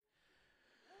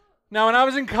Now, when I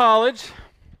was in college,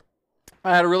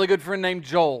 I had a really good friend named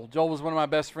Joel. Joel was one of my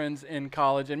best friends in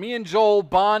college, and me and Joel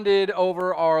bonded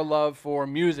over our love for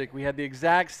music. We had the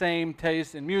exact same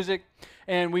taste in music,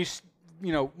 and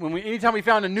anytime we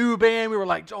found a new band, we were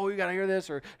like, Joel, you got to hear this,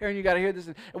 or Aaron, you got to hear this.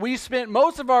 And we spent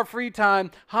most of our free time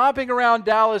hopping around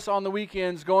Dallas on the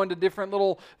weekends, going to different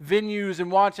little venues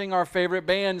and watching our favorite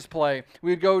bands play.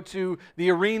 We'd go to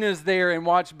the arenas there and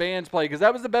watch bands play, because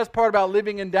that was the best part about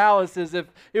living in Dallas, is if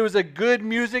it was a good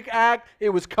music act, it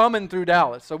was coming through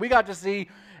Dallas. So we got to see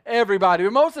everybody.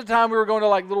 But most of the time, we were going to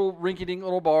like little rinky-dink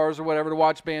little bars or whatever to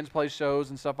watch bands play shows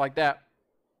and stuff like that.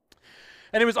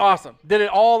 And it was awesome. Did it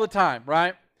all the time,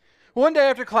 right? One day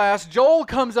after class, Joel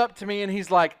comes up to me and he's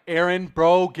like, Aaron,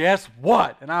 bro, guess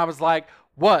what? And I was like,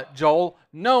 what, Joel?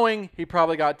 Knowing he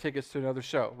probably got tickets to another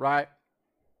show, right?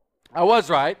 I was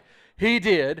right. He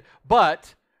did,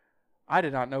 but I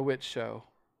did not know which show.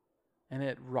 And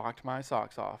it rocked my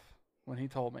socks off when he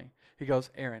told me. He goes,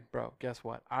 Aaron, bro, guess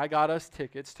what? I got us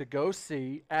tickets to go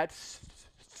see at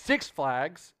Six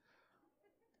Flags,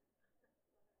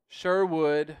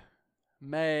 Sherwood,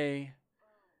 May,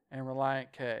 and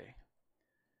Reliant K.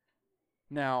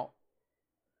 Now,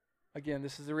 again,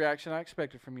 this is the reaction I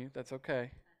expected from you. That's okay.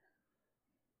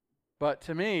 But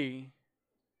to me,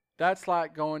 that's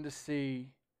like going to see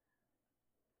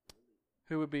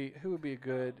who would be a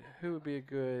good.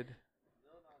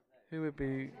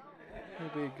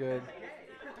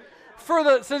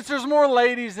 Since there's more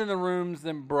ladies in the rooms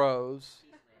than bros,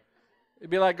 it'd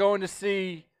be like going to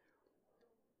see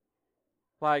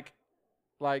like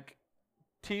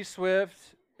T Swift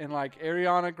and like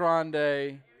Ariana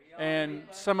Grande and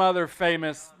some other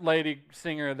famous lady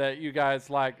singer that you guys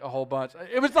like a whole bunch.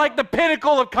 It was like the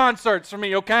pinnacle of concerts for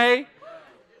me, okay?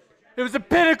 It was the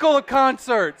pinnacle of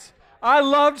concerts. I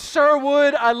loved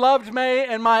Sherwood, I loved May,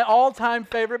 and my all-time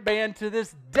favorite band to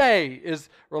this day is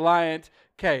Reliant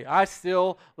K. I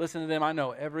still listen to them. I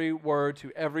know every word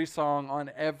to every song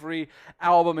on every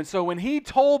album. And so when he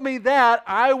told me that,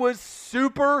 I was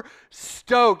super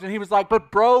stoked. And he was like,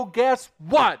 but bro, guess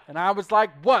what? And I was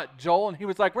like, what, Joel? And he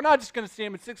was like, we're not just going to see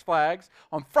him at Six Flags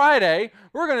on Friday.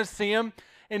 We're going to see him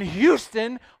in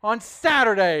Houston on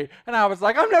Saturday. And I was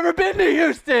like, I've never been to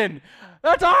Houston.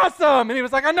 That's awesome. And he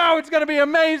was like, I know, it's going to be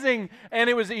amazing. And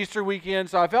it was Easter weekend,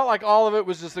 so I felt like all of it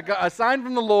was just a sign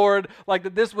from the Lord, like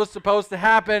that this was supposed to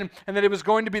happen and that it was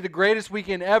going to be the greatest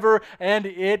weekend ever, and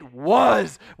it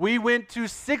was. We went to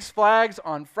Six Flags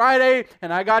on Friday,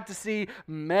 and I got to see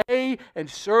May and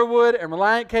Sherwood and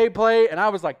Reliant K play, and I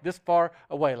was like this far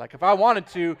away. Like if I wanted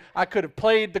to, I could have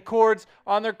played the chords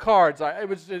on their cards. It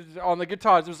was on the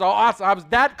guitars. It was all awesome. I was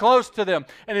that close to them.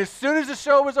 And as soon as the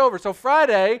show was over, so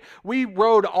Friday, we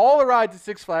rode all the rides at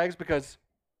Six Flags because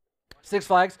Six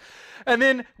Flags. And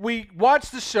then we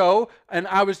watched the show, and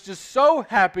I was just so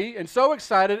happy and so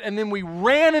excited. And then we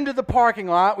ran into the parking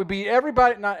lot. We beat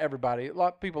everybody, not everybody, a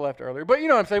lot of people left earlier, but you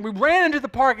know what I'm saying. We ran into the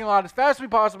parking lot as fast as we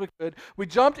possibly could. We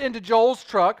jumped into Joel's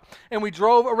truck, and we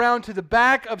drove around to the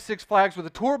back of Six Flags where the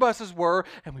tour buses were,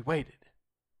 and we waited.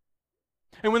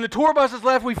 And when the tour buses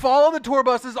left, we followed the tour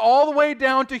buses all the way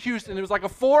down to Houston. It was like a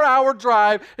 4-hour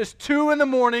drive. It's 2 in the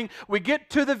morning. We get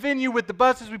to the venue with the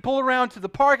buses. We pull around to the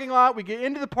parking lot. We get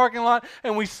into the parking lot,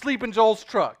 and we sleep in Joel's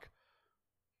truck.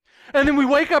 And then we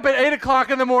wake up at 8 o'clock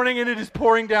in the morning, and it is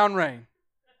pouring down rain.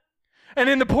 And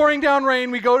in the pouring down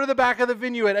rain, we go to the back of the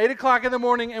venue at 8 o'clock in the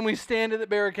morning, and we stand at the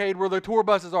barricade where the tour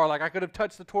buses are. Like, I could have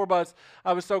touched the tour bus.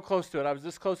 I was so close to it. I was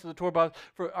this close to the tour bus.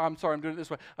 I'm sorry, I'm doing it this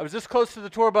way. I was this close to the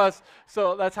tour bus,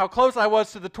 so that's how close I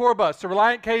was to the tour bus, to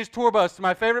Reliant K's tour bus, to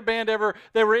my favorite band ever.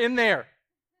 They were in there.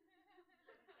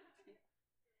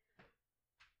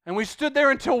 And we stood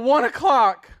there until 1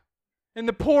 o'clock in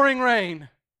the pouring rain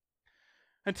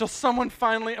until someone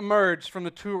finally emerged from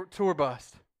the tour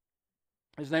bus.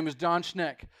 His name was John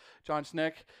Schneck. John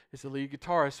Schneck is the lead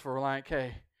guitarist for Reliant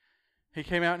K. He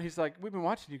came out and he's like, we've been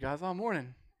watching you guys all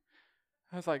morning.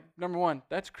 I was like, number one,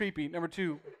 that's creepy. Number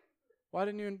two, why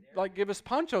didn't you give us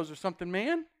ponchos or something,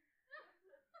 man?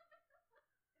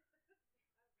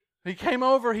 He came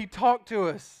over, he talked to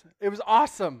us. It was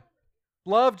awesome.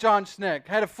 Loved John Schneck.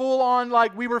 Had a full-on,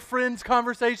 we were friends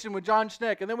conversation with John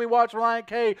Schneck. And then we watched Reliant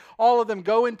K, all of them,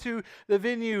 go into the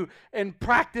venue and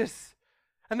practice.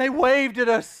 And they waved at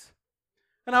us.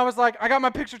 And I was like, I got my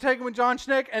picture taken with John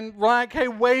Schneck, and Reliant K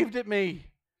waved at me.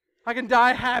 I can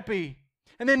die happy.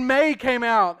 And then May came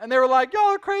out, and they were like, y'all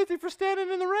are crazy for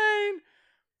standing in the rain.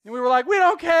 And we were like, we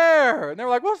don't care. And they were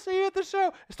like, we'll see you at the show.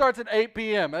 It starts at 8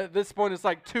 p.m. At this point, it's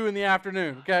like 2 in the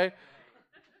afternoon, okay?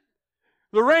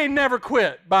 The rain never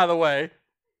quit, by the way.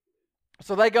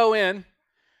 So they go in.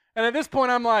 And at this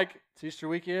point, I'm like, It's Easter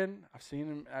weekend. I've seen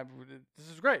him. This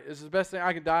is great. This is the best thing.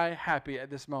 I can die happy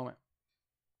at this moment.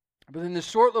 But then this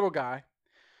short little guy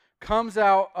comes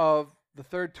out of the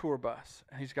third tour bus,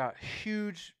 and he's got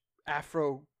huge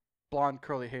afro blonde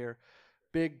curly hair,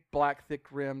 big black thick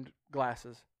rimmed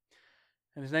glasses,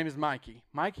 and his name is Mikey.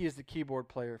 Mikey is the keyboard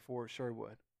player for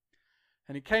Sherwood.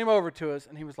 And he came over to us,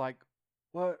 and he was like,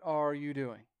 "What are you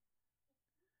doing?"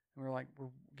 And we're like, "We're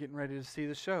getting ready to see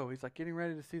the show." He's like, "Getting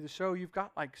ready to see the show? You've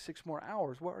got like 6 more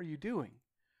hours. What are you doing?"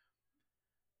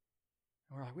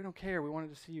 And we're like, "We don't care. We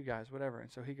wanted to see you guys, whatever."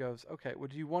 And so he goes, "Okay, well,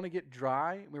 do you want to get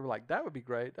dry?" And we were like, "That would be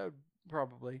great. That would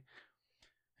probably."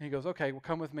 And he goes, "Okay, well,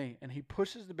 come with me." And he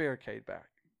pushes the barricade back,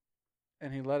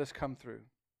 and he let us come through.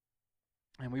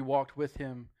 And we walked with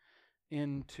him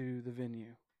into the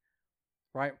venue.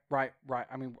 Right.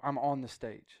 I mean, I'm on the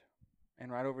stage.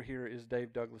 And right over here is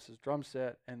Dave Douglas's drum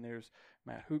set, and there's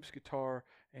Matt Hoop's guitar,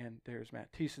 and there's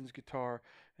Matt Thiessen's guitar,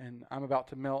 and I'm about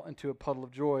to melt into a puddle of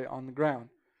joy on the ground.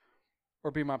 Or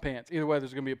be my pants. Either way,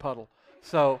 there's going to be a puddle.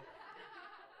 So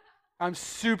I'm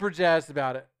super jazzed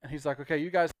about it. And he's like, "Okay, you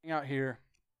guys hang out here,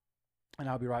 and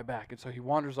I'll be right back." And so he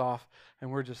wanders off, and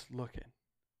we're just looking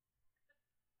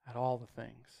at all the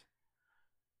things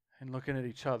and looking at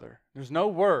each other. There's no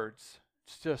words.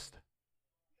 It's just...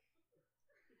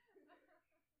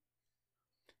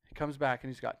 He comes back, and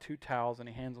he's got 2 towels, and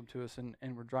he hands them to us, and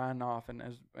we're drying off. And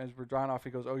as we're drying off, he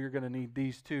goes, "Oh, you're going to need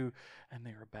these too." And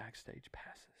they are backstage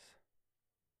passes.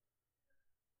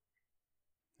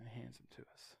 And he hands them to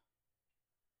us.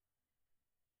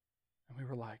 And we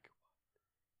were like,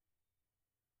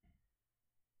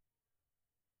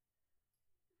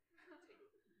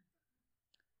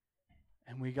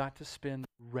 and we got to spend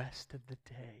the rest of the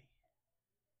day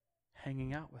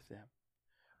hanging out with them.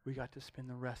 We got to spend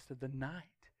the rest of the night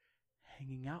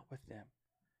hanging out with them.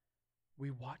 We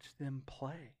watched them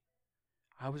play.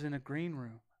 I was in a green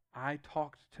room. I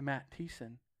talked to Matt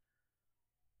Thiessen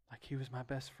like he was my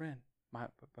best friend, my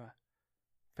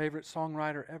favorite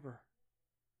songwriter ever.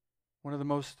 One of the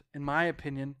most, in my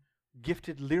opinion,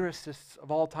 gifted lyricists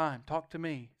of all time. Talked to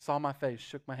me, saw my face,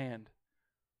 shook my hand.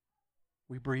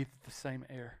 We breathed the same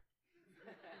air.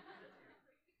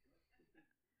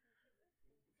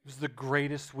 It was the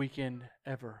greatest weekend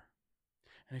ever.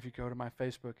 And if you go to my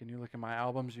Facebook and you look at my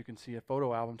albums, you can see a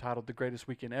photo album titled "The Greatest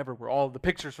Weekend Ever," where all of the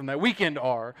pictures from that weekend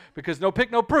are, because no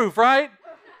pic, no proof, right?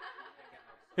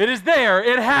 It is there.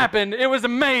 It happened. It was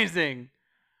amazing.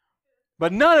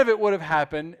 But none of it would have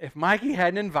happened if Mikey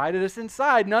hadn't invited us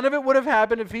inside. None of it would have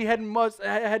happened if he hadn't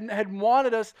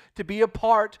wanted us to be a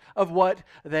part of what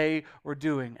they were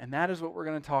doing. And that is what we're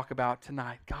going to talk about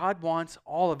tonight. God wants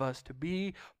all of us to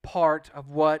be part of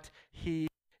what He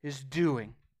is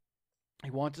doing. He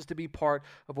wants us to be part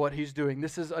of what He's doing.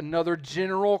 This is another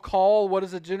general call. What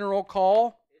is a general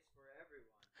call? It's for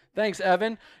everyone. Thanks,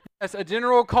 Evan. Yes, a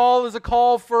general call is a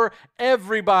call for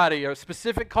everybody. A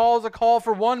specific call is a call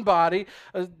for one body.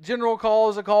 A general call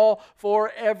is a call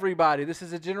for everybody. This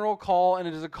is a general call, and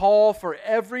it is a call for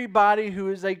everybody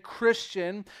who is a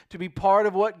Christian to be part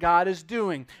of what God is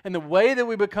doing. And the way that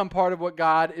we become part of what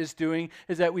God is doing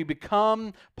is that we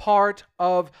become part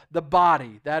of the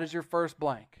body. That is your first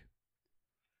blank.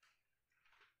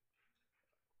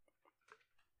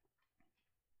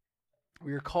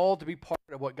 We are called to be part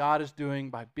of what God is doing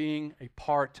by being a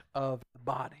part of the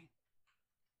body.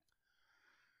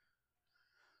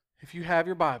 If you have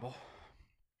your Bible,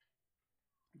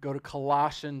 go to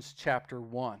Colossians chapter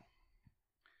 1.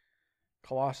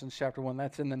 Colossians chapter 1,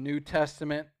 that's in the New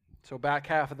Testament. So back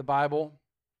half of the Bible.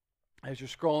 As you're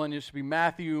scrolling, it should be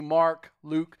Matthew, Mark,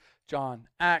 Luke, John,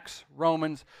 Acts,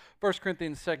 Romans, 1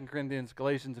 Corinthians, 2 Corinthians,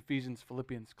 Galatians, Ephesians,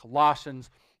 Philippians,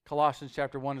 Colossians. Colossians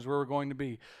chapter 1 is where we're going to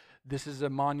be. This is a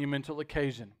monumental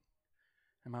occasion.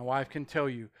 And my wife can tell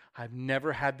you, I've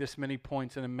never had this many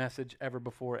points in a message ever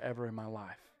before, ever in my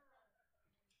life.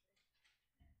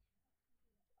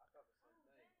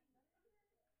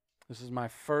 This is my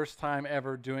first time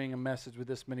ever doing a message with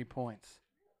this many points.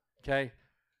 Okay?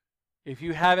 If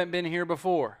you haven't been here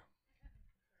before,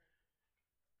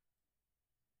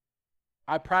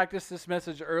 I practiced this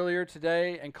message earlier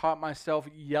today and caught myself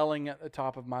yelling at the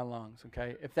top of my lungs.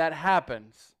 Okay? If that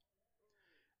happens,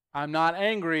 I'm not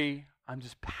angry, I'm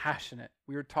just passionate.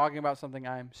 We are talking about something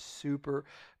I am super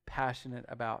passionate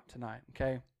about tonight,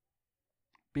 okay?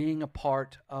 Being a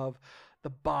part of the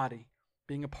body.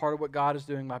 Being a part of what God is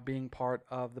doing by being part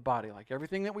of the body. Like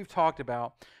everything that we've talked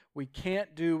about, we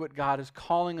can't do what God is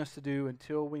calling us to do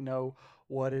until we know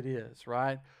what it is,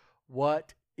 right?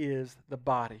 What is the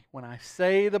body? When I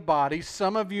say the body,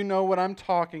 some of you know what I'm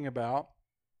talking about.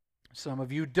 Some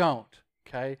of you don't.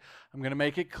 Okay? I'm going to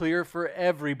make it clear for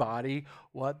everybody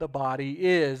what the body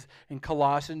is in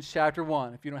Colossians chapter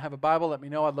 1. If you don't have a Bible, let me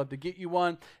know. I'd love to get you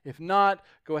one. If not,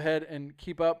 go ahead and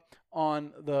keep up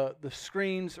on the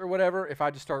screens or whatever. If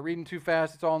I just start reading too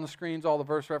fast, it's all on the screens. All the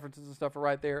verse references and stuff are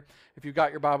right there. If you've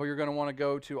got your Bible, you're going to want to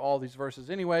go to all these verses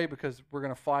anyway because we're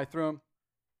going to fly through them.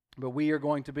 But we are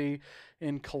going to be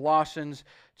in Colossians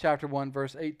chapter 1,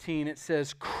 verse 18. It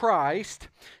says, Christ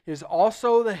is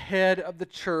also the head of the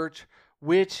church,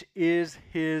 which is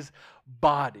his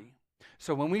body.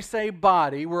 So when we say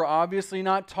body, we're obviously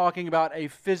not talking about a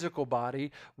physical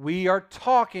body. We are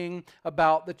talking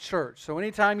about the church. So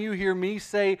anytime you hear me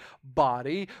say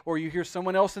body, or you hear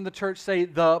someone else in the church say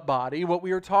the body, what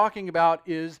we are talking about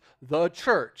is the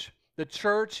church. The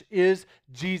church is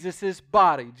Jesus'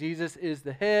 body. Jesus is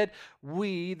the head.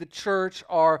 We, the church,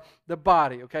 are the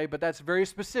body, okay? But that's very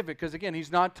specific because, again,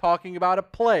 he's not talking about a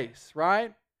place,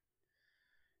 right?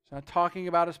 He's not talking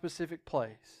about a specific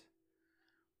place.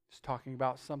 He's talking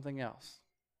about something else.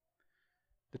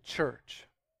 The church.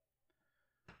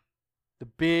 The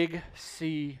Big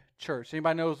C church.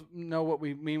 Anybody know what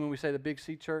we mean when we say the Big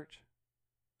C church?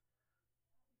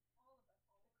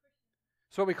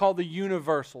 It's what we call the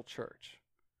universal church.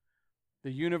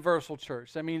 The universal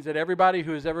church. That means that everybody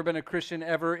who has ever been a Christian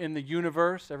ever in the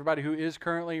universe, everybody who is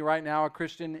currently right now a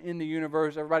Christian in the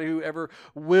universe, everybody who ever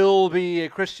will be a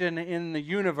Christian in the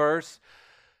universe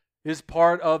is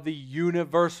part of the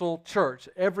universal church.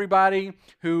 Everybody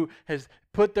who has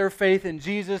put their faith in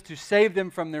Jesus to save them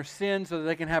from their sins so that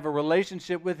they can have a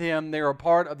relationship with him, they are a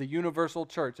part of the universal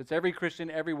church. It's every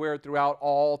Christian everywhere throughout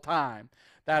all time.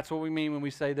 That's what we mean when we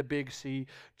say the Big C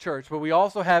church. But we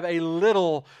also have a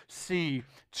little c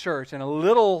church. And a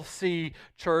little c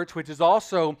church, which is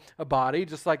also a body,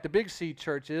 just like the Big C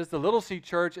church is. The little c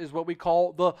church is what we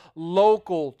call the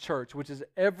local church, which is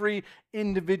every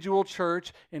individual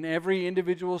church in every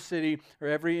individual city or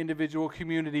every individual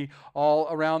community all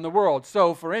around the world.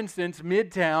 So, for instance,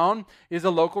 Midtown is a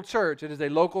local church. It is a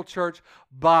local church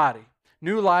body.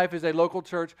 New Life is a local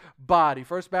church body.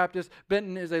 First Baptist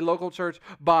Benton is a local church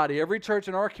body. Every church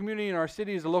in our community, in our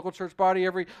city, is a local church body.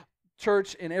 Every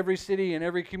church in every city, in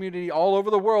every community, all over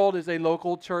the world is a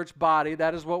local church body.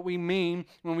 That is what we mean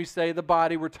when we say the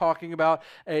body. We're talking about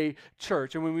a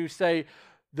church. And when we say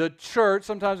the church,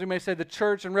 sometimes we may say the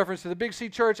church in reference to the Big C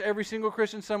church, every single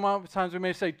Christian. Sometimes we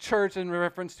may say church in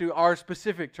reference to our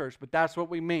specific church. But that's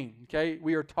what we mean, okay?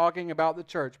 We are talking about the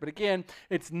church. But again,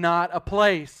 it's not a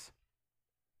place.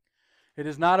 It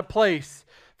is not a place.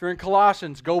 If you're in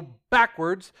Colossians, go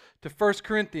backwards to 1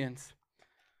 Corinthians.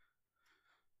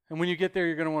 And when you get there,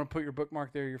 you're going to want to put your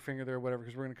bookmark there, your finger there, whatever,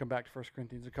 because we're going to come back to 1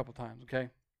 Corinthians a couple times, okay?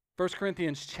 1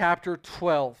 Corinthians chapter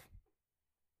 12.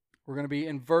 We're going to be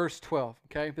in verse 12,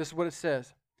 okay? This is what it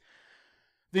says.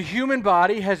 The human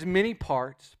body has many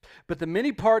parts, but the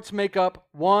many parts make up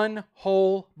one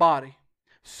whole body.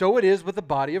 So it is with the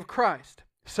body of Christ.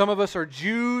 Some of us are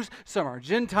Jews, some are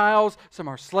Gentiles, some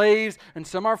are slaves, and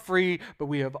some are free, but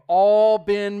we have all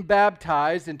been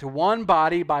baptized into one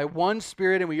body by one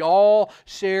Spirit, and we all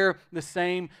share the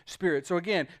same Spirit. So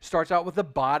again, starts out with the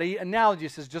body analogy.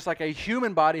 It says just like a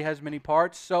human body has many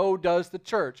parts, so does the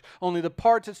church. Only the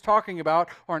parts it's talking about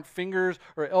aren't fingers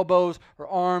or elbows or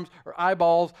arms or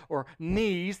eyeballs or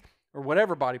knees, or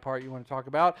whatever body part you want to talk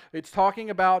about. It's talking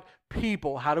about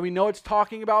people. How do we know it's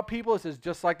talking about people? It says,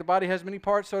 just like the body has many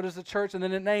parts, so does the church. And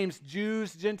then it names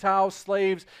Jews, Gentiles,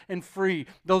 slaves, and free.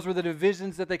 Those were the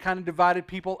divisions that they kind of divided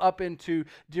people up into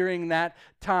during that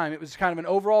time. It was kind of an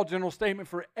overall general statement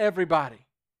for everybody,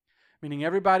 meaning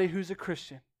everybody who's a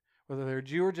Christian, whether they're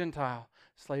Jew or Gentile,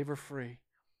 slave or free.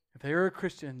 If they are a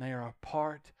Christian, they are a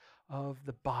part of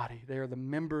the body. They are the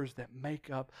members that make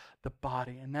up the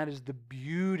body. And that is the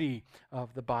beauty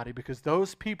of the body, because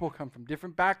those people come from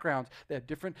different backgrounds. They have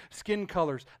different skin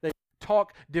colors. They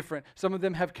talk different. Some of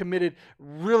them have committed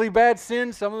really bad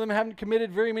sins. Some of them haven't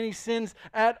committed very many sins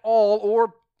at all,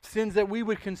 or sins that we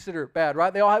would consider bad,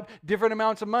 right? They all have different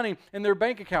amounts of money in their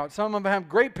bank account. Some of them have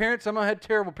great parents, some of them had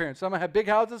terrible parents. Some of them had big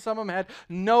houses, some of them had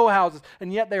no houses.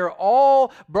 And yet they are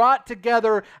all brought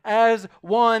together as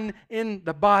one in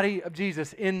the body of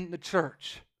Jesus, in the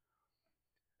church.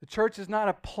 The church is not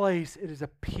a place, it is a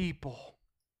people.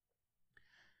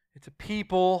 It's a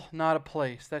people, not a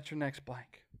place. That's your next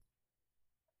blank.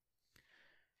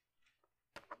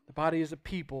 The body is a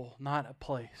people, not a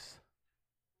place.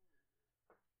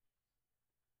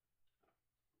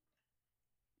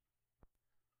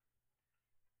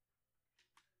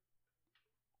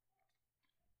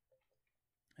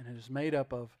 And it is made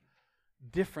up of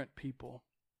different people,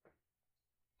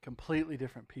 completely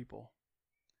different people,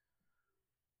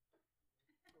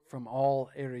 from all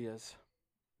areas,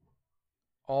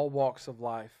 all walks of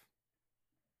life.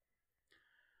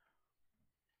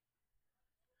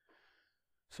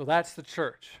 So that's the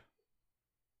church.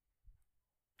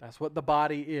 That's what the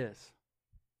body is.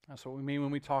 That's what we mean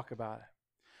when we talk about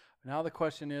it. Now the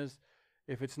question is,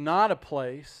 if it's not a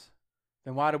place,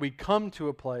 then why do we come to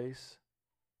a place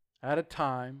at a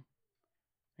time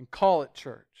and call it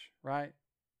church, right?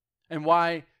 And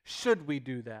why should we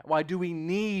do that? Why do we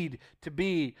need to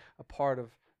be a part of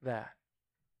that?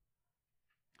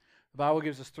 The Bible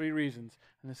gives us 3 reasons,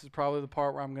 and this is probably the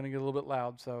part where I'm going to get a little bit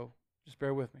loud, so just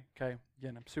bear with me, okay?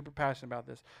 Again, I'm super passionate about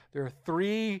this. There are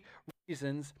 3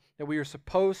 reasons that we are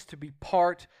supposed to be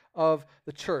part of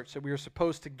the church, that we are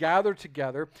supposed to gather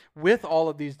together with all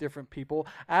of these different people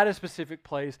at a specific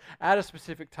place, at a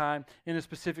specific time, in a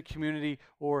specific community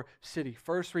or city.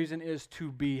 First reason is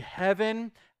to be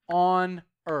heaven on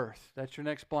earth. That's your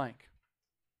next blank.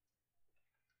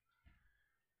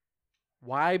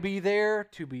 Why be there?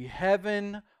 To be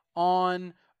heaven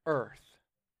on earth.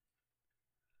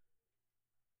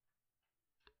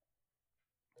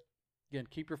 Again,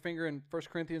 keep your finger in 1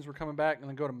 Corinthians. We're coming back, and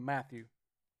then go to Matthew.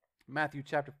 Matthew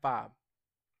chapter 5.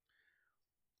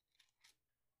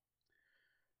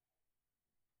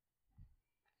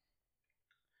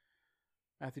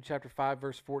 Matthew chapter 5,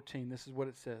 verse 14. This is what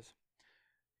it says.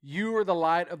 You are the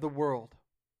light of the world.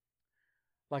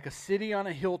 Like a city on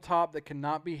a hilltop that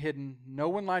cannot be hidden, no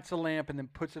one lights a lamp and then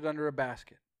puts it under a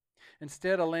basket.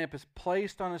 Instead, a lamp is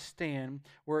placed on a stand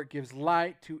where it gives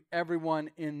light to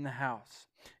everyone in the house.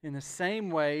 In the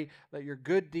same way, let your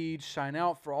good deeds shine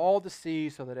out for all to see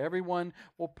so that everyone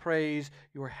will praise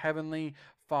your heavenly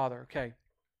Father. Okay.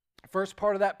 First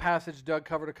part of that passage Doug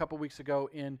covered a couple weeks ago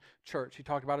in church. He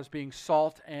talked about us being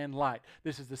salt and light.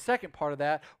 This is the second part of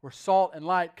that, where salt and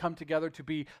light come together to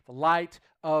be the light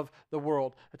of the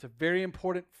world. That's a very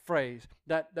important phrase.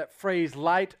 That phrase,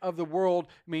 light of the world,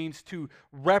 means to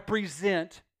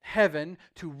represent heaven,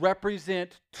 to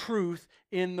represent truth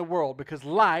in the world. Because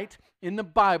light in the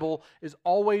Bible is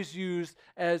always used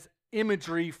as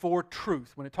imagery for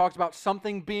truth. When it talks about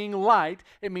something being light,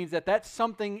 it means that that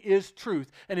something is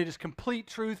truth. And it is complete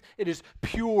truth. It is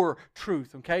pure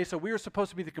truth. Okay? So we are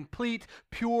supposed to be the complete,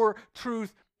 pure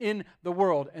truth in the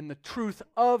world. And the truth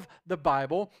of the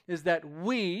Bible is that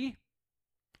we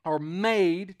are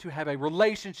made to have a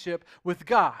relationship with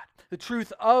God. The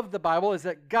truth of the Bible is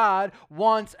that God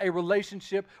wants a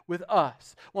relationship with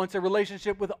us, wants a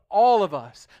relationship with all of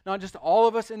us, not just all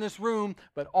of us in this room,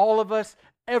 but all of us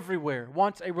everywhere,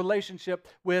 wants a relationship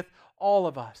with all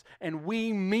of us. And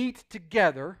we meet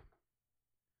together,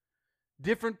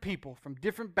 different people from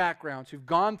different backgrounds who've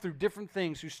gone through different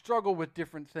things, who struggle with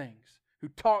different things, who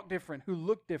talk different, who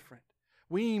look different.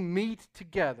 We meet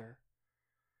together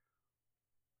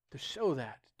to show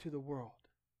that to the world,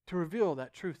 to reveal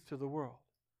that truth to the world.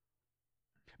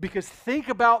 Because think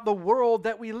about the world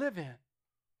that we live in.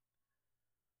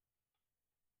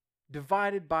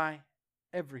 Divided by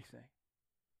everything.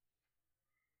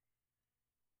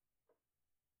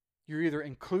 You're either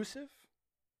inclusive,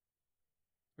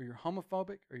 or you're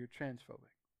homophobic, or you're transphobic.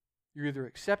 You're either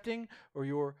accepting, or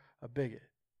you're a bigot.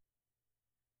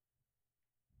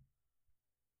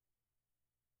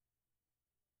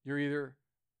 You're either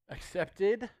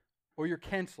accepted or you're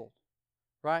canceled,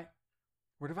 right?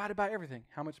 We're divided by everything.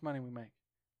 How much money we make,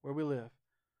 where we live,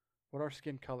 what our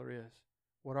skin color is,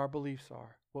 what our beliefs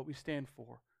are, what we stand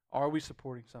for. Are we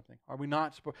supporting something? Are we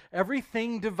not supporting?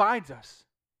 Everything divides us.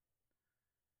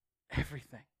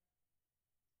 Everything.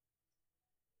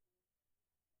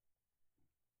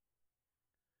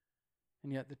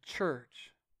 And yet the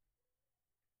church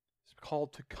is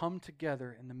called to come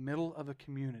together in the middle of a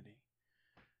community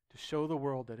to show the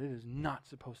world that it is not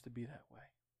supposed to be that way.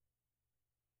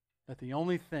 That the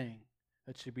only thing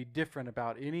that should be different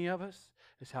about any of us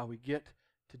is how we get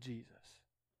to Jesus.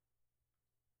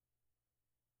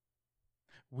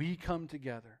 We come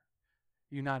together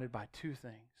united by 2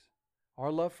 things.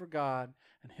 Our love for God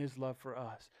and His love for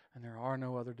us. And there are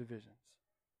no other divisions.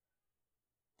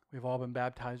 We've all been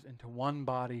baptized into one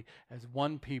body as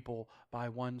one people by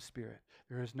one Spirit.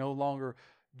 There is no longer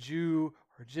Jew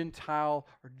or Gentile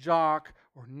or jock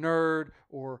or nerd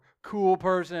or cool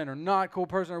person or not cool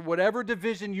person or whatever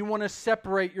division you want to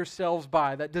separate yourselves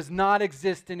by. That does not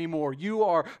exist anymore. You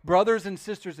are brothers and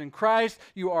sisters in Christ.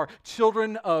 You are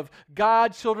children of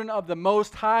God, children of the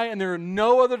Most High, and there are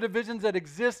no other divisions that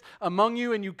exist among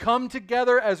you, and you come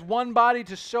together as one body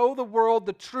to show the world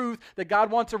the truth that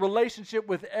God wants a relationship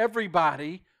with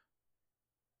everybody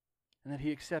and that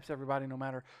He accepts everybody no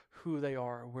matter who they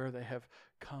are or where they have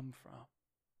come from.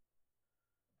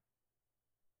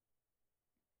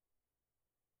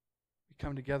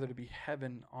 come together to be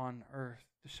heaven on earth,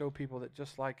 to show people that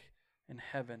just like in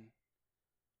heaven,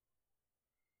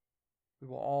 we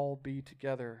will all be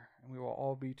together, and we will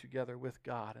all be together with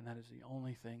God, and that is the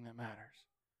only thing that matters.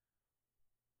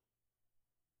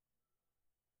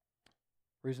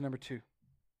 Reason number 2.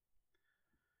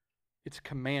 It's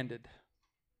commanded.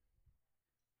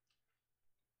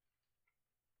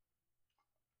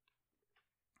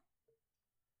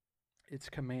 It's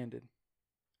commanded.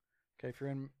 Okay, if you're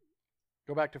in,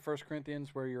 go back to 1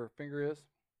 Corinthians where your finger is.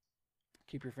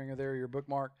 Keep your finger there, your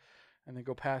bookmark, and then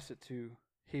go past it to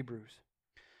Hebrews.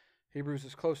 Hebrews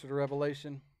is closer to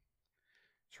Revelation.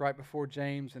 It's right before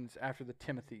James, and it's after the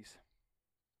Timothys.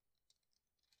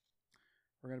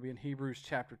 We're going to be in Hebrews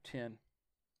chapter 10.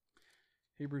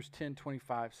 Hebrews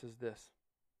 10:25 says this.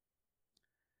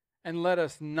 And let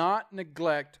us not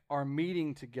neglect our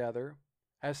meeting together,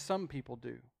 as some people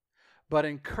do, but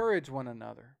encourage one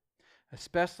another,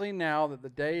 especially now that the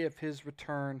day of his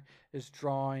return is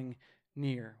drawing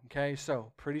near. Okay,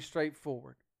 so pretty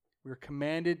straightforward. We're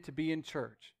commanded to be in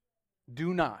church.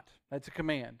 Do not. That's a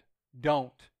command.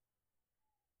 Don't.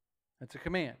 That's a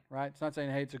command, right? It's not saying,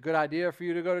 hey, it's a good idea for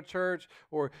you to go to church,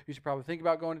 or you should probably think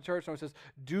about going to church. No, it says,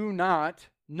 do not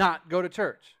go to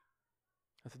church.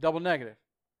 That's a double negative.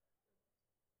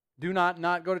 Do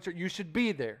not go to church. You should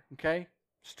be there, okay?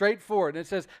 Straightforward. And it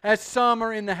says, as some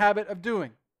are in the habit of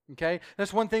doing. Okay?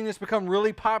 That's one thing that's become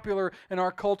really popular in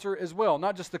our culture as well.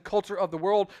 Not just the culture of the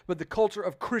world, but the culture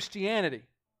of Christianity.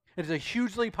 It is a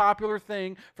hugely popular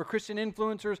thing for Christian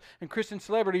influencers and Christian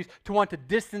celebrities to want to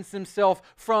distance themselves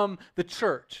from the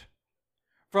church,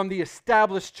 from the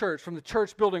established church, from the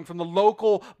church building, from the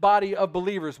local body of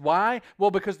believers. Why?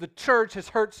 Well, because the church has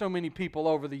hurt so many people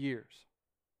over the years.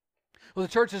 Well,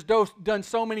 the church has done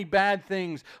so many bad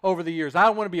things over the years. I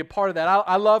don't want to be a part of that.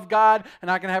 I love God,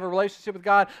 and I can have a relationship with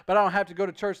God, but I don't have to go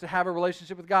to church to have a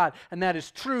relationship with God. And that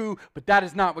is true, but that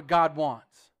is not what God wants.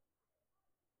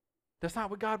 That's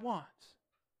not what God wants.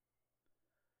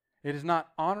 It is not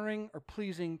honoring or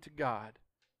pleasing to God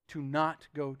to not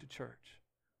go to church,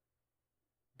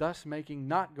 thus making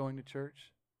not going to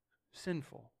church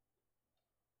sinful.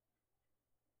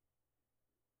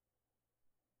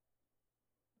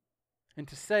 And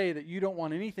to say that you don't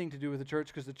want anything to do with the church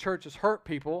because the church has hurt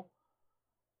people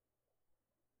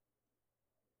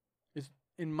is,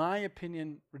 in my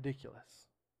opinion, ridiculous.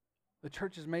 The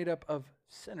church is made up of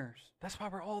sinners. That's why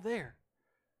we're all there.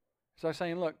 So I'm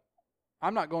saying, look,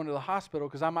 I'm not going to the hospital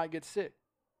because I might get sick.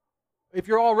 If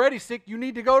you're already sick, you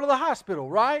need to go to the hospital,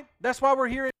 right? That's why we're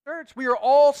here in church. We are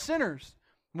all sinners.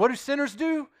 What do sinners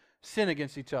do? Sin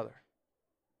against each other.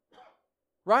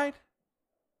 Right?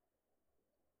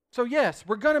 So yes,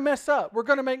 we're going to mess up. We're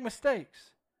going to make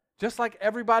mistakes. Just like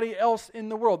everybody else in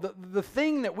the world. The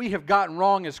thing that we have gotten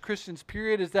wrong as Christians,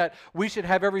 period, is that we should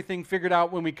have everything figured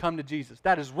out when we come to Jesus.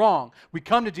 That is wrong. We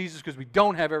come to Jesus because we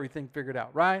don't have everything figured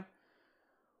out, right?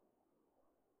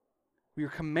 We are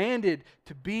commanded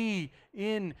to be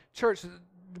in church.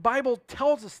 The Bible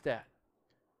tells us that.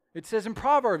 It says in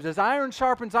Proverbs, as iron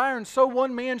sharpens iron, so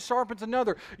one man sharpens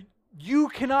another. You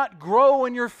cannot grow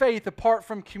in your faith apart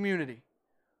from community.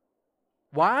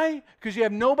 Why? Because you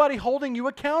have nobody holding you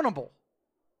accountable.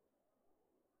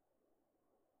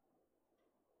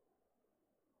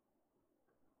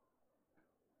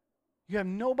 You have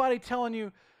nobody telling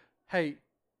you, hey,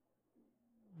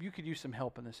 you could use some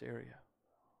help in this area.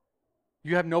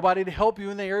 You have nobody to help you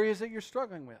in the areas that you're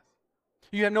struggling with.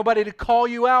 You have nobody to call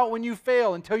you out when you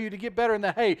fail and tell you to get better and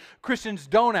that, hey, Christians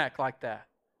don't act like that.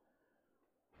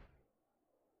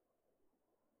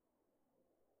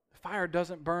 Fire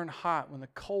doesn't burn hot when the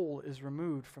coal is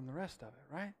removed from the rest of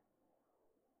it, right?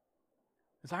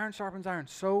 As iron sharpens iron,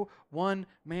 so one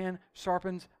man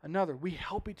sharpens another. We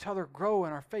help each other grow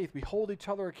in our faith. We hold each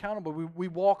other accountable.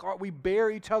 We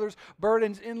bear each other's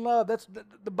burdens in love.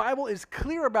 The Bible is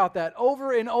clear about that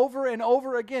over and over and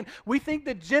over again. We think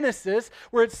that Genesis,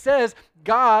 where it says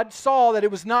God saw that it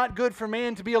was not good for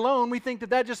man to be alone, we think that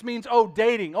that just means,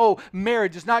 dating,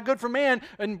 marriage. It's not good for man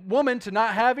and woman to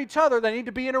not have each other. They need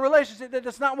to be in a relationship.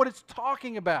 That's not what it's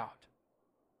talking about.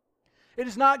 It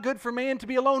is not good for man to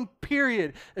be alone,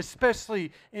 period,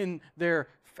 especially in their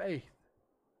faith.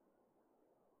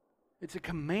 It's a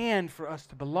command for us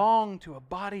to belong to a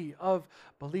body of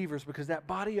believers because that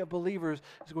body of believers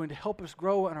is going to help us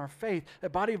grow in our faith.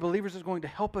 That body of believers is going to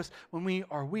help us when we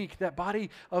are weak. That body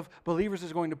of believers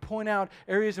is going to point out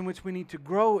areas in which we need to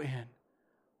grow in.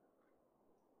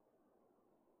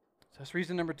 So that's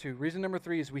reason number 2. Reason number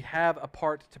 3 is we have a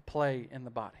part to play in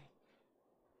the body.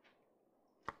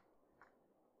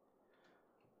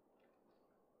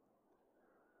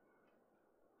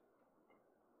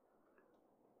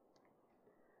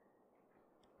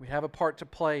 We have a part to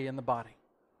play in the body.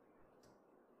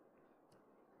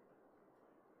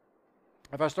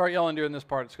 If I start yelling during this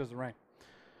part, it's because of the rain.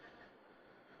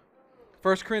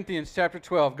 1 Corinthians chapter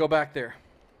 12. Go back there.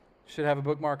 Should have a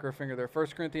bookmark or a finger there. 1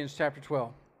 Corinthians chapter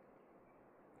 12.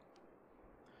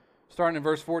 Starting in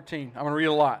verse 14. I'm going to read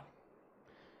a lot.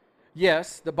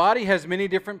 Yes, the body has many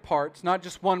different parts, not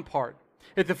just one part.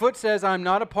 If the foot says, I'm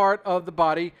not a part of the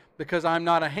body because I'm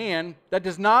not a hand, that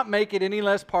does not make it any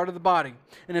less part of the body.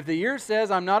 And if the ear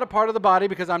says, I'm not a part of the body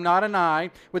because I'm not an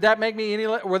eye, would that make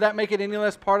it any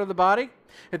less part of the body?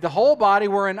 If the whole body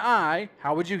were an eye,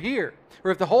 how would you hear?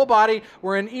 Or if the whole body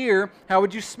were an ear, how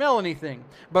would you smell anything?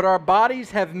 But our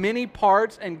bodies have many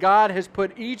parts, and God has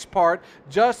put each part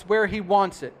just where He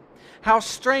wants it. How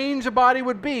strange a body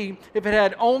would be if it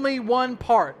had only one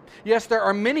part. Yes, there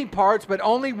are many parts, but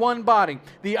only one body.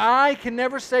 The eye can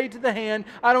never say to the hand,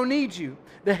 I don't need you.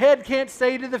 The head can't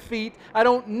say to the feet, I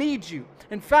don't need you.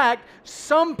 In fact,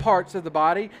 some parts of the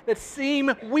body that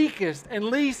seem weakest and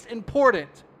least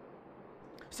important,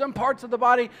 some parts of the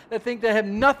body that think they have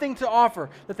nothing to offer,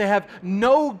 that they have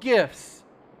no gifts,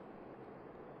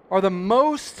 are the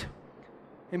most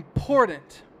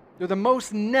important. They're the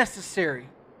most necessary.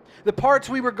 The parts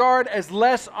we regard as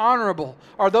less honorable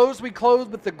are those we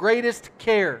clothe with the greatest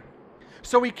care.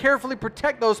 So we carefully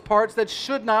protect those parts that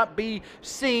should not be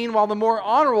seen, while the more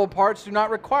honorable parts do not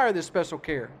require this special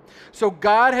care. So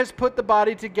God has put the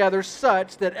body together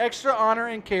such that extra honor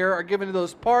and care are given to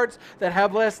those parts that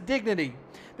have less dignity.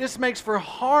 This makes for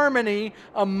harmony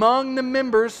among the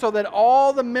members so that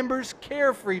all the members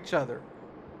care for each other.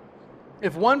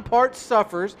 If one part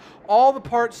suffers, all the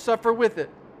parts suffer with it.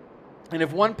 And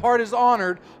if one part is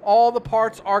honored, all the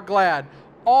parts are glad.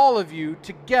 All of you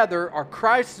together are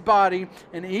Christ's body,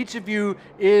 and each of you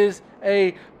is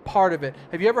a part of it.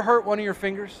 Have you ever hurt one of your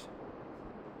fingers?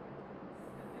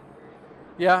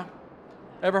 Yeah?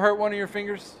 Ever hurt one of your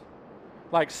fingers?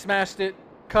 Like smashed it,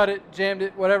 cut it, jammed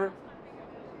it, whatever?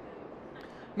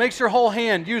 Makes your whole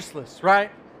hand useless,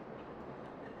 right?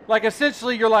 Like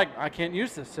essentially you're like, I can't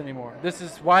use this anymore. This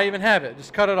is why even have it.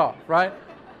 Just cut it off, right?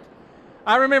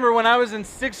 I remember when I was in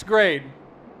 6th grade,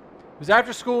 it was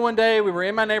after school one day, we were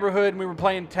in my neighborhood and we were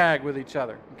playing tag with each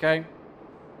other, okay?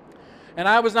 And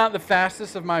I was not the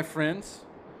fastest of my friends.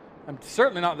 I'm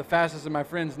certainly not the fastest of my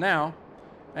friends now.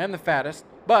 I am the fattest,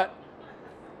 but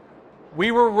we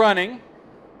were running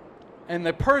and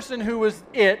the person who was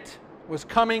was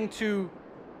coming to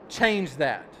change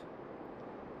that.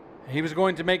 He was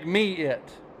going to make me it.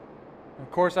 Of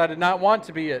course, I did not want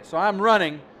to be it, so I'm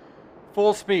running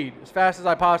full speed, as fast as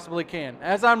I possibly can.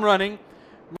 As I'm running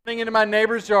into my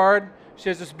neighbor's yard. She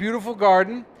has this beautiful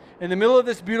garden. In the middle of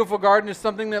this beautiful garden is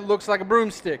something that looks like a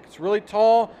broomstick. It's really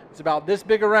tall. It's about this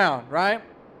big around, right?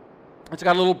 It's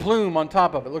got a little plume on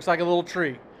top of it. It looks like a little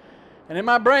tree. And in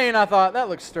my brain, I thought, that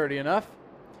looks sturdy enough.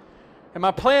 And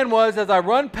my plan was, as I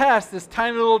run past this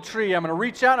tiny little tree, I'm going to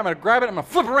reach out, I'm going to grab it, I'm going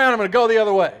to flip around, I'm going to go the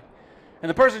other way. And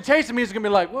the person chasing me is going to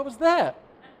be like, what was that?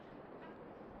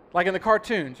 Like in the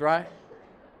cartoons, right?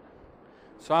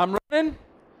 So I'm running,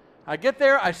 I get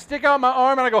there, I stick out my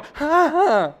arm and I go, ha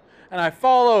ha, and I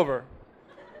fall over.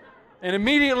 And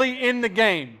immediately in the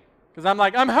game, because I'm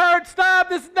like, I'm hurt,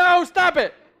 stop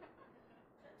it.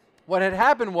 What had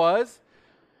happened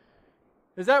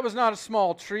is that was not a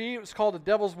small tree, it was called a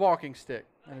devil's walking stick.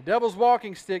 And a devil's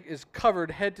walking stick is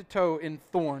covered head to toe in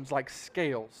thorns like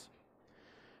scales.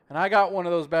 And I got one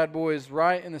of those bad boys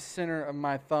right in the center of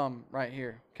my thumb right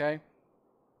here, okay?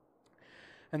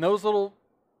 And those little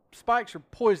spikes are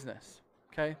poisonous,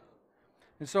 okay?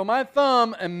 And so my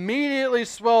thumb immediately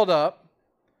swelled up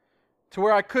to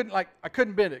where I couldn't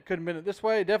bend it. Couldn't bend it this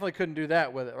way. Definitely couldn't do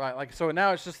that with it, right? Like, so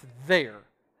now it's just there.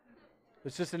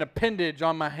 It's just an appendage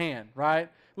on my hand, right? It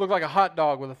looked like a hot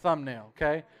dog with a thumbnail,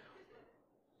 okay?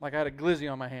 Like I had a glizzy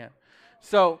on my hand.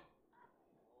 So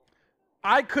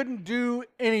I couldn't do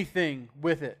anything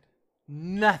with it.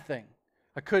 Nothing.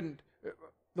 I couldn't.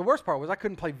 The worst part was I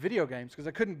couldn't play video games because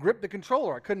I couldn't grip the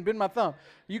controller. I couldn't bend my thumb.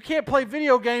 You can't play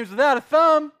video games without a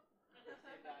thumb.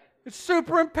 It's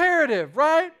super imperative,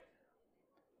 right?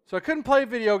 So I couldn't play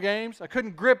video games. I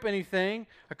couldn't grip anything.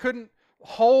 I couldn't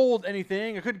hold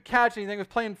anything. I couldn't catch anything. I was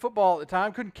playing football at the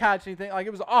time. Couldn't catch anything. Like,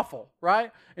 it was awful,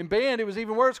 right? In band, it was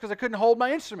even worse because I couldn't hold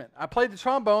my instrument. I played the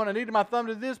trombone. I needed my thumb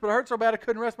to do this, but it hurt so bad I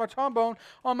couldn't rest my trombone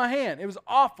on my hand. It was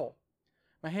awful.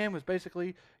 My hand was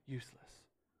basically useless.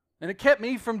 And it kept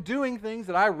me from doing things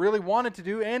that I really wanted to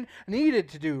do and needed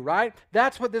to do, right?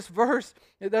 That's what these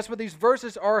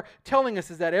verses are telling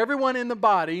us, is that everyone in the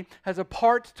body has a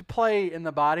part to play in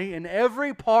the body, and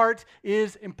every part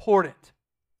is important.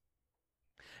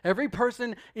 Every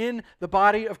person in the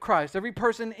body of Christ, every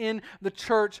person in the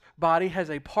church body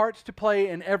has a part to play,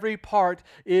 and every part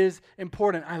is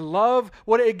important. I love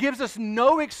what it gives us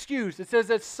no excuse. It says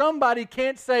that somebody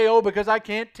can't say, oh, because I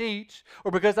can't teach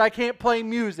or because I can't play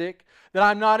music, that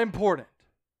I'm not important.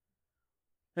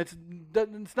 It's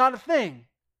not a thing.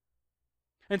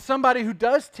 And somebody who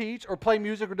does teach or play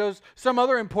music or does some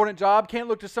other important job can't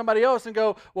look to somebody else and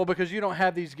go, well, because you don't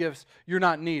have these gifts, you're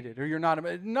not needed or you're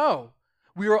not. No.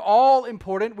 We are all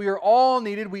important. We are all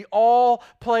needed. We all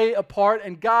play a part,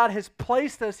 and God has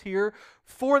placed us here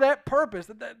for that purpose.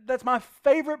 That's my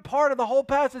favorite part of the whole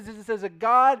passage. Is it says that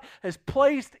God has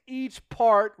placed each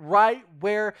part right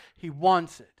where He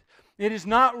wants it. It is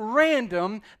not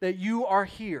random that you are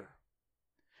here.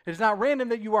 It's not random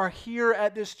that you are here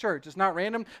at this church. It's not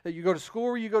random that you go to school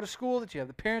where you go to school, that you have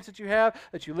the parents that you have,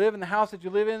 that you live in the house that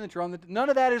you live in, that you're on the... None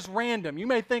of that is random. You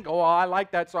may think, oh, I like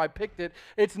that, so I picked it.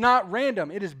 It's not random.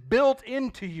 It is built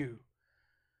into you.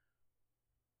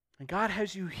 And God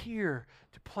has you here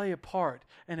to play a part,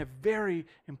 and a very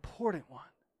important one.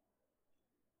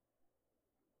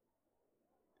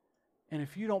 And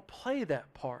if you don't play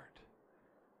that part,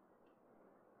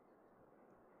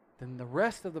 then the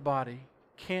rest of the body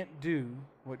can't do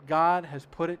what God has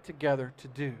put it together to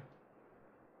do.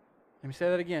 Let me say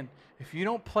that again. If you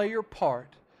don't play your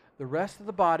part, the rest of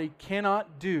the body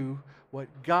cannot do what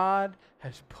God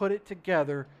has put it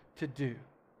together to do.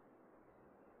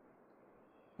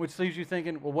 Which leaves you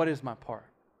thinking, well, what is my part?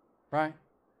 Right?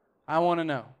 I want to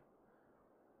know.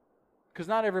 Because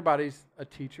not everybody's a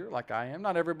teacher like I am.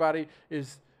 Not everybody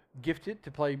is gifted to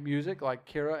play music like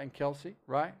Kara and Kelsey,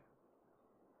 right?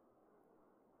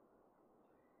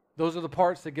 Those are the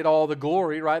parts that get all the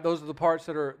glory, right? Those are the parts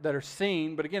that are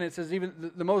seen. But again, it says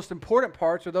even the most important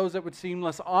parts are those that would seem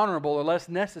less honorable or less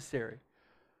necessary.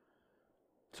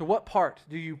 So what part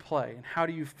do you play, and how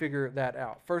do you figure that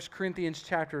out? 1 Corinthians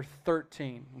chapter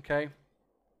 13, okay?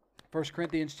 1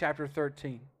 Corinthians chapter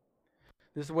 13.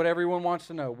 This is what everyone wants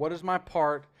to know. What is my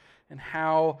part, and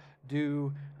how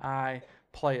do I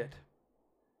play it?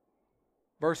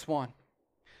 Verse 1.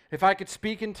 If I could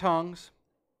speak in tongues,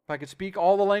 if I could speak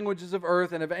all the languages of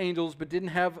earth and of angels, but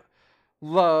didn't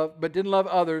love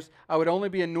others, I would only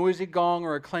be a noisy gong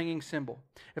or a clanging cymbal.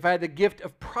 If I had the gift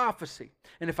of prophecy,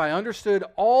 and if I understood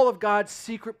all of God's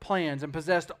secret plans and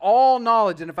possessed all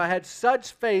knowledge, and if I had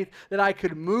such faith that I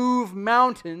could move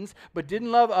mountains but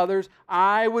didn't love others,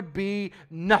 I would be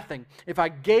nothing. If I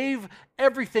gave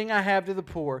everything I have to the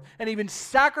poor and even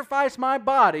sacrificed my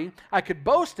body, I could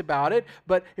boast about it,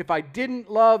 but if I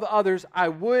didn't love others, I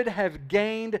would have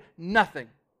gained nothing.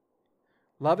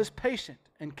 Love is patient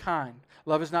and kind.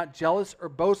 Love is not jealous or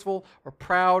boastful or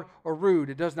proud or rude.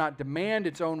 It does not demand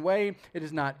its own way. It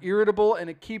is not irritable, and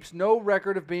it keeps no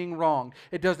record of being wrong.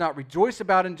 It does not rejoice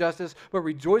about injustice, but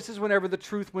rejoices whenever the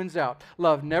truth wins out.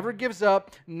 Love never gives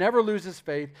up, never loses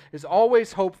faith, is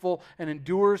always hopeful, and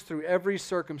endures through every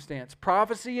circumstance.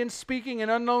 Prophecy and speaking in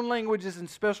unknown languages and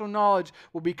special knowledge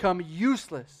will become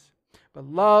useless, but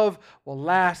love will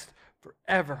last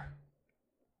forever.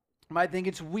 You might think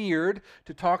it's weird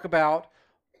to talk about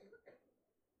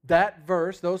that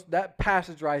verse, that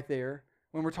passage right there,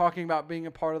 when we're talking about being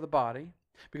a part of the body.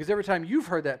 Because every time you've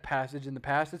heard that passage in the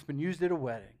past, it's been used at a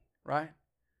wedding, right?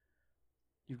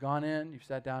 You've gone in, you've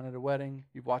sat down at a wedding,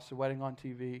 you've watched the wedding on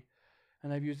TV,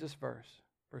 and they've used this verse,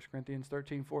 1 Corinthians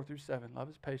 13, 4 through 7. Love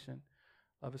is patient,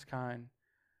 love is kind,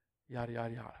 yada,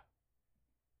 yada, yada.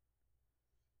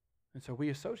 And so we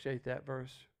associate that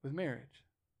verse with marriage.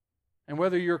 And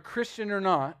whether you're a Christian or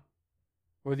not,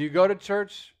 whether you go to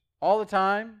church all the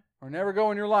time or never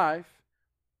go in your life,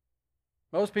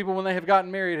 most people, when they have gotten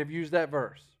married, have used that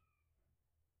verse.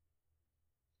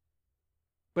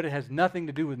 But it has nothing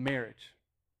to do with marriage.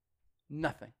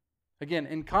 Nothing. Again,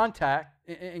 in context,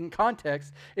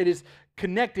 it is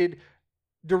connected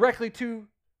directly to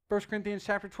 1 Corinthians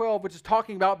chapter 12, which is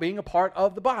talking about being a part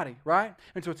of the body, right?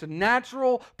 And so it's a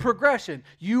natural progression.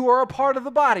 You are a part of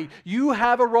the body. You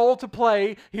have a role to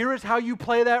play. Here is how you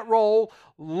play that role.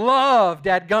 Love,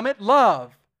 dadgummit,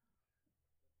 love.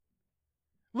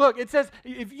 Look, it says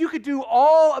if you could do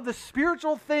all of the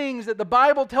spiritual things that the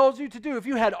Bible tells you to do, if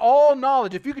you had all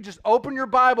knowledge, if you could just open your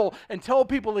Bible and tell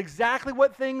people exactly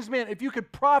what things meant, if you could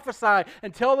prophesy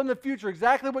and tell them the future,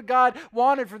 exactly what God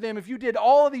wanted for them, if you did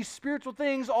all of these spiritual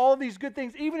things, all of these good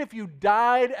things, even if you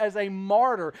died as a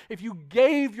martyr, if you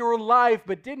gave your life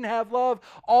but didn't have love,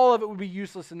 all of it would be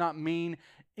useless and not mean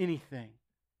anything.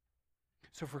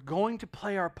 So if we're going to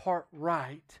play our part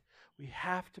right, we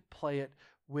have to play it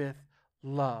with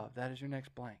love. That is your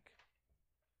next blank.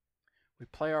 We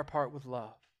play our part with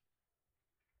love.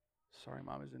 Sorry,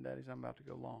 mommies and daddies, I'm about to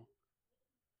go long.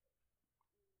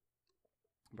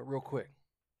 But real quick,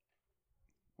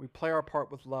 we play our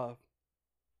part with love.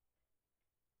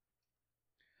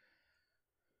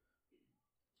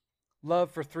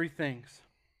 Love for three things.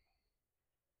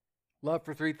 Love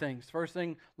for three things. First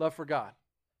thing, love for God.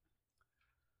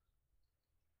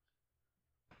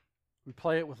 We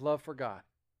play it with love for God.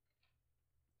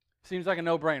 Seems like a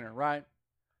no-brainer, right?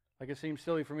 Like it seems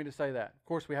silly for me to say that. Of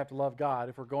course, we have to love God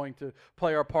if we're going to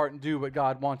play our part and do what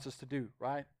God wants us to do,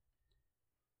 right?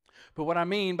 But what I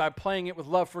mean by playing it with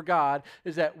love for God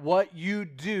is that what you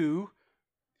do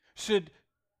should,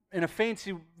 in a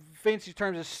fancy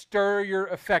terms, is stir your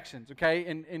affections, okay?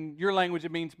 In your language,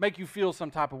 it means make you feel some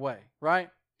type of way,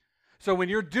 right? So when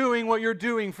you're doing what you're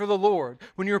doing for the Lord,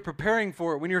 when you're preparing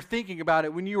for it, when you're thinking about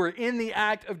it, when you are in the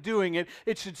act of doing it,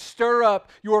 it should stir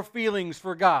up your feelings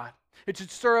for God. It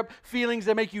should stir up feelings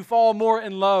that make you fall more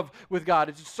in love with God.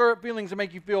 It should stir up feelings that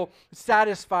make you feel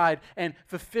satisfied and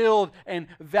fulfilled and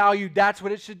valued. That's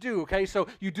what it should do, okay? So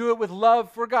you do it with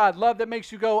love for God. Love that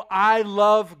makes you go, I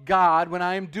love God when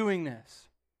I am doing this.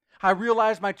 I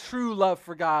realize my true love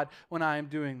for God when I am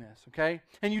doing this, okay?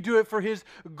 And you do it for His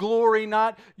glory,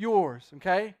 not yours,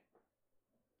 okay?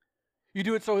 You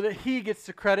do it so that He gets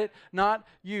the credit, not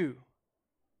you.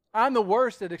 I'm the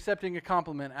worst at accepting a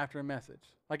compliment after a message.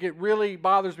 Like, it really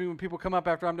bothers me when people come up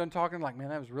after I'm done talking, like, man,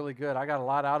 that was really good. I got a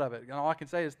lot out of it. And all I can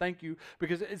say is thank you,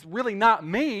 because it's really not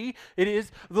me. It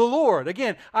is the Lord.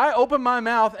 Again, I open my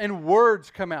mouth and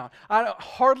words come out.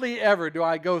 Hardly ever do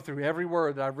I go through every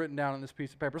word that I've written down on this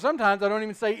piece of paper. Sometimes I don't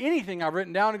even say anything I've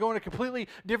written down and go in a completely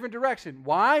different direction.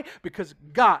 Why? Because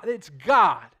God, it's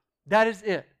God. That is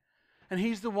it. And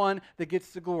He's the one that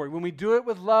gets the glory. When we do it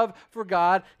with love for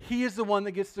God, He is the one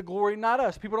that gets the glory, not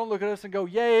us. People don't look at us and go,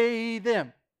 yay,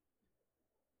 them.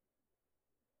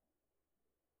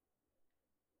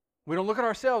 We don't look at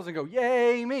ourselves and go,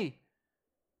 yay, me.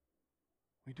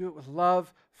 We do it with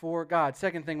love for God.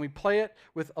 Second thing, we play it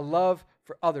with a love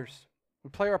for others. We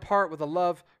play our part with a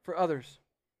love for others.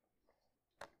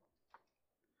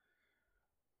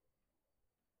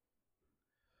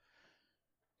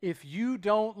 If you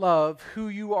don't love who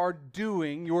you are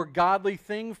doing your godly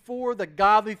thing for, the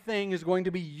godly thing is going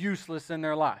to be useless in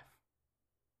their life.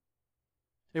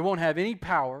 It won't have any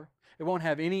power. It won't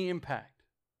have any impact.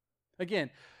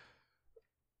 Again,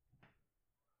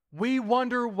 we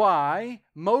wonder why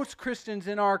most Christians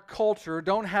in our culture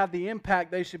don't have the impact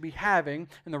they should be having.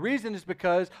 And the reason is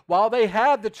because while they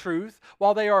have the truth,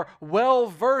 while they are well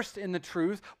versed in the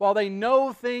truth, while they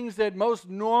know things that most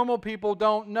normal people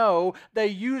don't know, they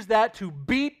use that to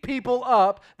beat people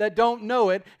up that don't know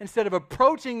it instead of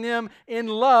approaching them in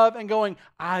love and going,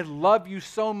 I love you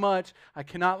so much, I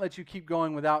cannot let you keep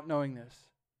going without knowing this.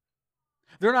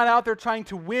 They're not out there trying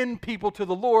to win people to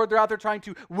the Lord. They're out there trying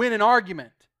to win an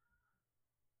argument.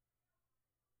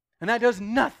 And that does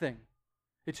nothing.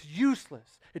 It's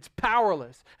useless. It's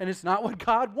powerless. And it's not what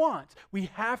God wants.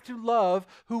 We have to love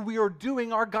who we are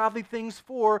doing our godly things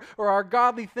for, or our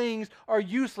godly things are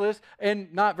useless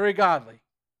and not very godly.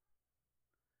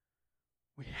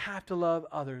 We have to love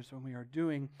others when we are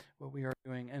doing what we are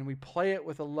doing. And we play it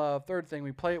with a love. Third thing,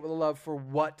 we play it with a love for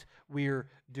what we're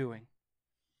doing.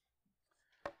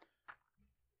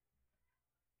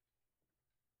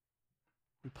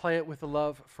 We play it with a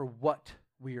love for what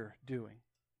we're doing.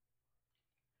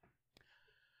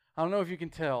 I don't know if you can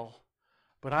tell,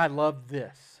 but I love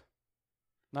this.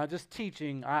 Not just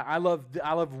teaching. I love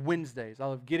Wednesdays. I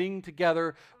love getting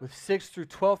together with 6th through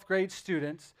 12th grade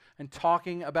students and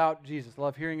talking about Jesus. I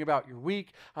love hearing about your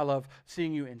week. I love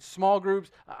seeing you in small groups.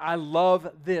 I love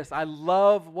this. I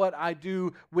love what I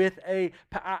do with I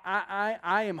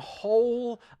am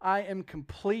whole. I am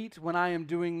complete when I am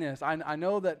doing this. I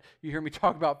know that you hear me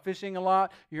talk about fishing a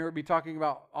lot. You hear me talking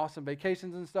about awesome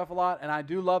vacations and stuff a lot. And I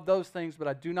do love those things, but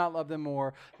I do not love them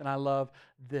more than I love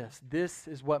this. This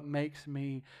is what makes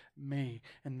me me.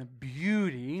 And the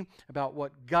beauty about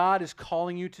what God is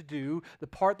calling you to do, the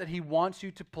part that He wants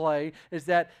you to play, is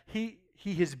that He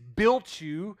has built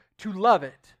you to love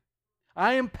it.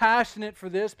 I am passionate for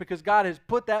this because God has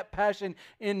put that passion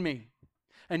in me.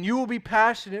 And you will be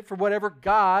passionate for whatever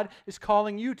God is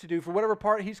calling you to do, for whatever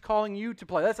part He's calling you to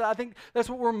play. I think that's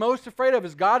what we're most afraid of,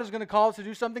 is God is going to call us to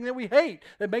do something that we hate,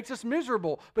 that makes us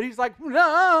miserable. But He's like,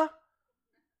 nah,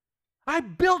 I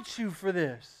built you for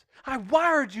this. I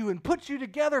wired you and put you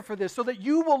together for this so that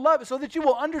you will love it, so that you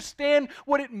will understand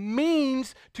what it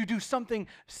means to do something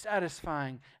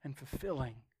satisfying and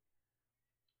fulfilling.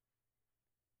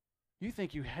 You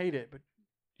think you hate it, but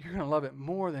you're going to love it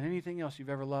more than anything else you've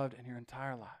ever loved in your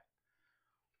entire life.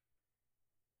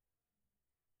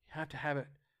 You have to have it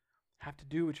have to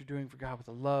do what you're doing for God with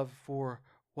a love for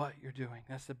what you're doing.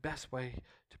 That's the best way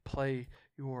to play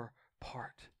your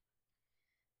part.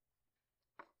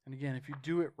 And again, if you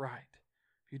do it right,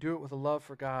 if you do it with a love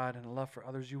for God and a love for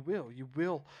others, you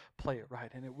will play it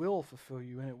right, and it will fulfill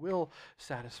you, and it will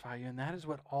satisfy you. And that is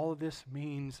what all of this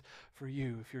means for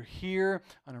you. If you're here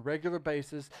on a regular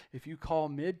basis, if you call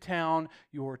Midtown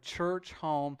your church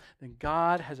home, then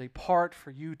God has a part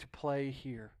for you to play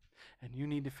here. And you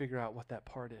need to figure out what that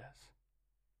part is.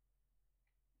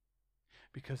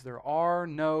 Because there are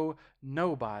no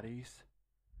nobodies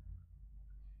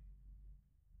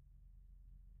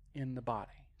in the body.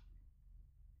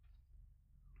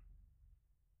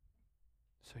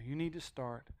 So you need to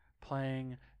start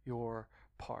playing your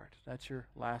part. That's your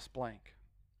last blank.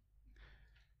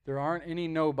 There aren't any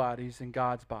nobodies in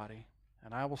God's body,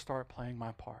 and I will start playing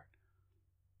my part.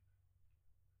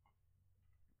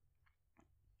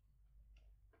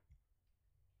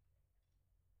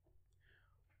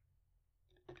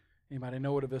 Anybody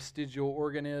know what a vestigial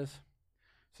organ is?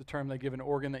 It's a term they give an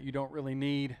organ that you don't really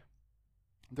need.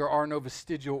 There are no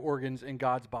vestigial organs in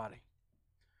God's body.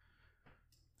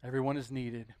 Everyone is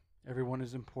needed. Everyone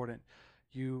is important.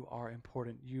 You are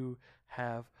important. You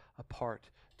have a part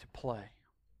to play.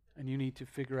 And you need to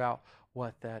figure out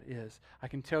what that is. I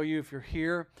can tell you, if you're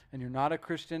here and you're not a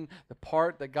Christian, the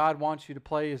part that God wants you to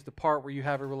play is the part where you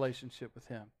have a relationship with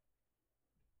Him.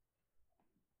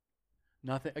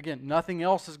 Nothing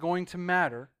else is going to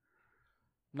matter.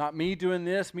 Not me doing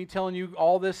this, me telling you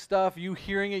all this stuff, you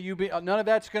hearing it, none of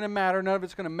that's going to matter. None of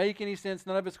it's going to make any sense.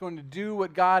 None of it's going to do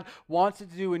what God wants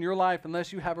it to do in your life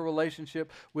unless you have a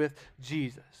relationship with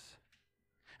Jesus.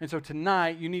 And so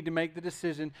tonight, you need to make the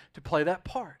decision to play that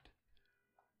part.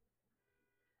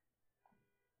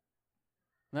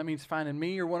 And that means finding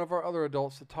me or one of our other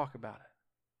adults to talk about it.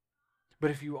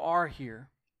 But if you are here,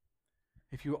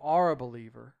 if you are a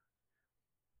believer,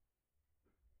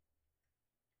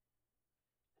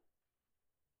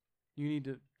 you need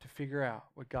to figure out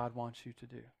what God wants you to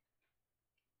do.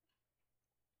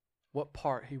 What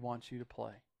part He wants you to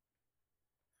play.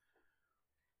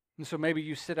 And so maybe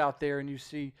you sit out there and you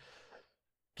see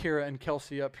Kara and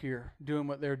Kelsey up here doing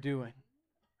what they're doing,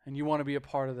 and you want to be a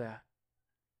part of that.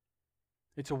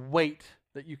 It's a weight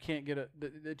that you can't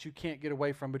get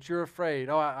away from, but you're afraid.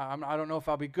 I don't know if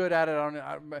I'll be good at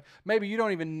it. Maybe you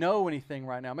don't even know anything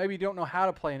right now. Maybe you don't know how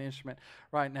to play an instrument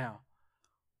right now.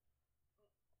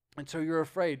 And so you're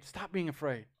afraid. Stop being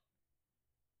afraid.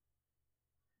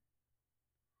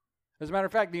 As a matter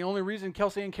of fact, the only reason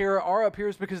Kelsey and Kara are up here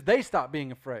is because they stopped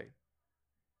being afraid.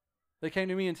 They came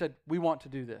to me and said, "We want to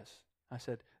do this." I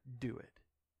said, "Do it."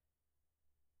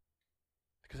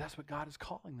 Because that's what God is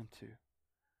calling them to.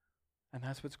 And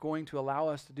that's what's going to allow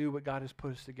us to do what God has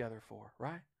put us together for,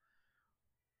 right?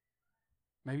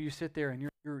 Maybe you sit there and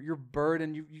you're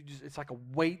burdened. You just, it's like a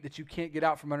weight that you can't get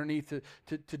out from underneath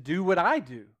to do what I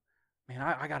do. Man,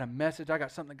 I got a message. I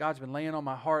got something that God's been laying on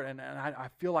my heart, and I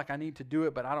feel like I need to do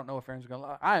it, but I don't know if Aaron's going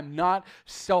to. I am not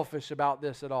selfish about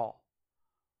this at all.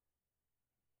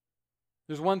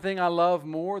 There's one thing I love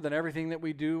more than everything that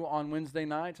we do on Wednesday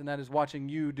nights, and that is watching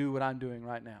you do what I'm doing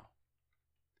right now.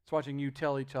 It's watching you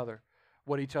tell each other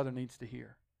what each other needs to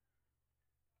hear.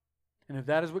 And if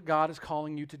that is what God is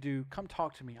calling you to do, come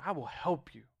talk to me. I will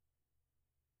help you.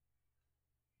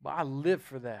 But I live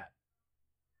for that.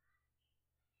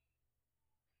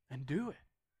 And do it.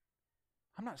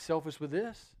 I'm not selfish with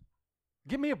this.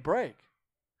 Give me a break.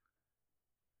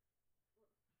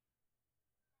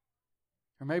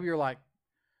 Or maybe you're like,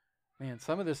 man,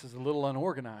 some of this is a little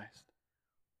unorganized.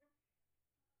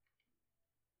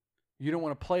 You don't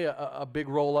want to play a big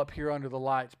role up here under the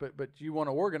lights, but you want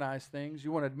to organize things.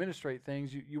 You want to administrate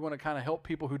things. You want to kind of help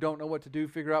people who don't know what to do,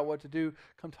 figure out what to do.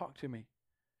 Come talk to me.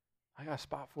 I got a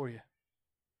spot for you.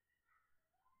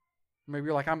 Maybe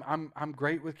you're like, I'm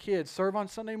great with kids. Serve on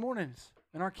Sunday mornings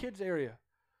in our kids area.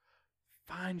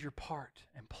 Find your part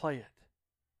and play it.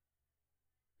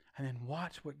 And then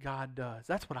watch what God does.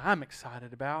 That's what I'm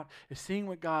excited about, is seeing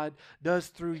what God does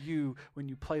through you when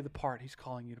you play the part He's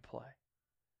calling you to play.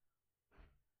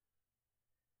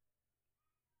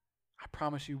 I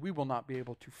promise you, we will not be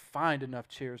able to find enough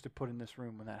chairs to put in this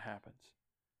room when that happens.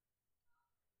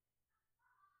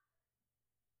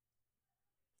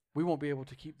 We won't be able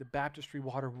to keep the baptistry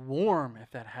water warm if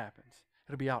that happens.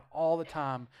 It'll be out all the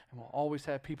time, and we'll always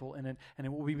have people in it, and it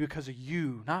will be because of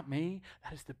you, not me.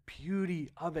 That is the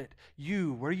beauty of it.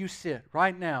 You, where you sit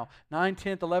right now, 9th,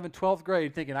 10th, 11th, 12th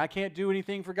grade, thinking, I can't do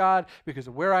anything for God because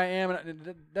of where I am.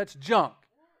 That's junk.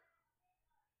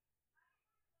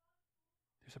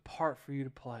 There's a part for you to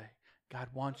play. God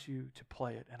wants you to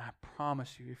play it, and I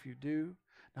promise you, if you do,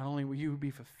 not only will you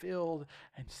be fulfilled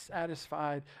and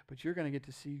satisfied, but you're going to get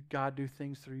to see God do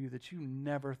things through you that you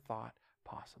never thought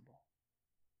possible.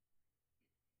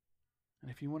 And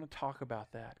if you want to talk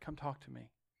about that, come talk to me.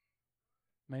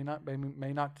 May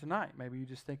not tonight. Maybe you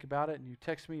just think about it and you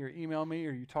text me or email me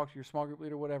or you talk to your small group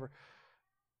leader, whatever.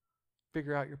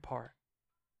 Figure out your part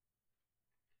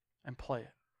and play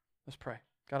it. Let's pray.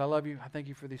 God, I love you. I thank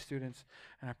you for these students,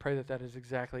 and I pray that that is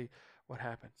exactly what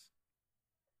happens.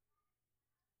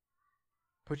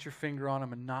 Put your finger on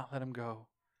them and not let them go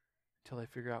until they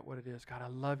figure out what it is. God, I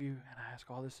love you, and I ask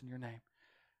all this in your name.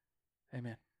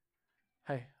 Amen.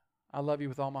 Hey, I love you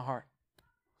with all my heart.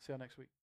 See you next week.